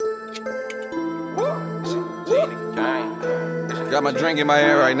Got my drink in my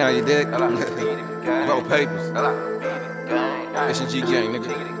hand right now, you dig? Roll papers. S&G gang,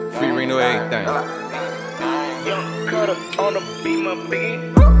 nigga. Free Reno, everything. Young Cutter on the beat, my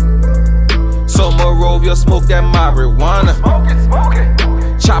biggie. So Morovia, smoke that marijuana.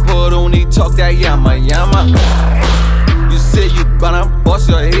 Chopper don't need talk that yama yama. You say you gonna bust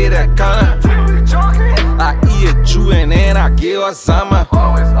your head at Connor. I eat a Jew and then I give her summer.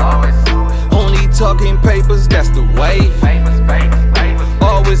 Only talking papers, that's the way.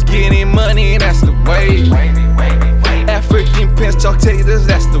 Always getting money, that's the way. African pins, talk taters,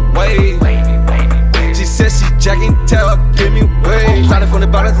 that's the way. She said she jacking, tell her, give me way. Started from the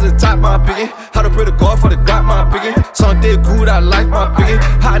bottom to the top, my picking. How to pray to God for the God, my picking. Some did good, I like my picking.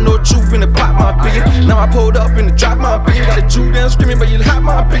 How no truth in the pot, my picking. Now I pulled up in the drop, my picking. Got a Jew down screaming, but you hot,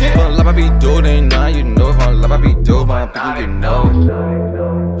 my picking. From love I be doing, now you know. From love I be doing, my picking, you know.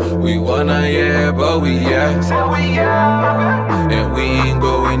 We wanna, yeah, but we yeah. And we ain't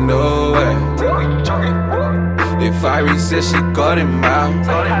going nowhere. If I said she got him out,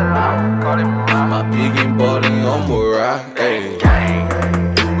 my picking body on morale. Hey.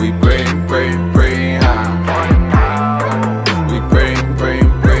 We brain high. We brain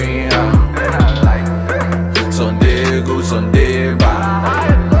high. Sunday go, Sunday bye.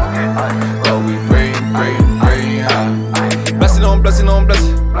 Oh, we brain high. Blessing on blessing.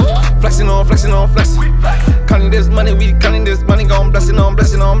 Flexing on flexing. Counting this money, we counting this money. Gon' blessing on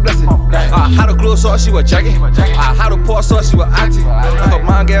blessing. How to close sauce, she was jacking. How to pour sauce, she was acting. Her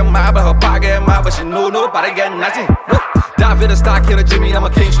mom get mad, but her pa get mad, but she know nobody get nothing. David a star killer, Jimmy, I'm a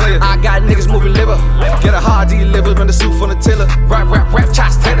king slayer. I got niggas moving liver. Get a hard delivered when the suit from the tiller. Rap,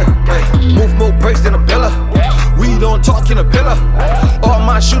 chops tater. Move more bricks than a pillar. We don't talk in a pillar. All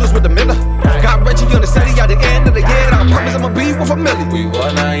my shooters with the Miller. Got Reggie on the set, at the end of the year. I promise I'ma be with a million. We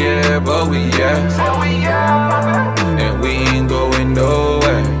wanna, yeah, but we yeah. And we ain't going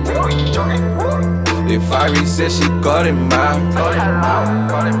nowhere. If I said she got him out,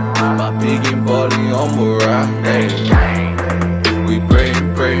 my picking body on morale. Hey.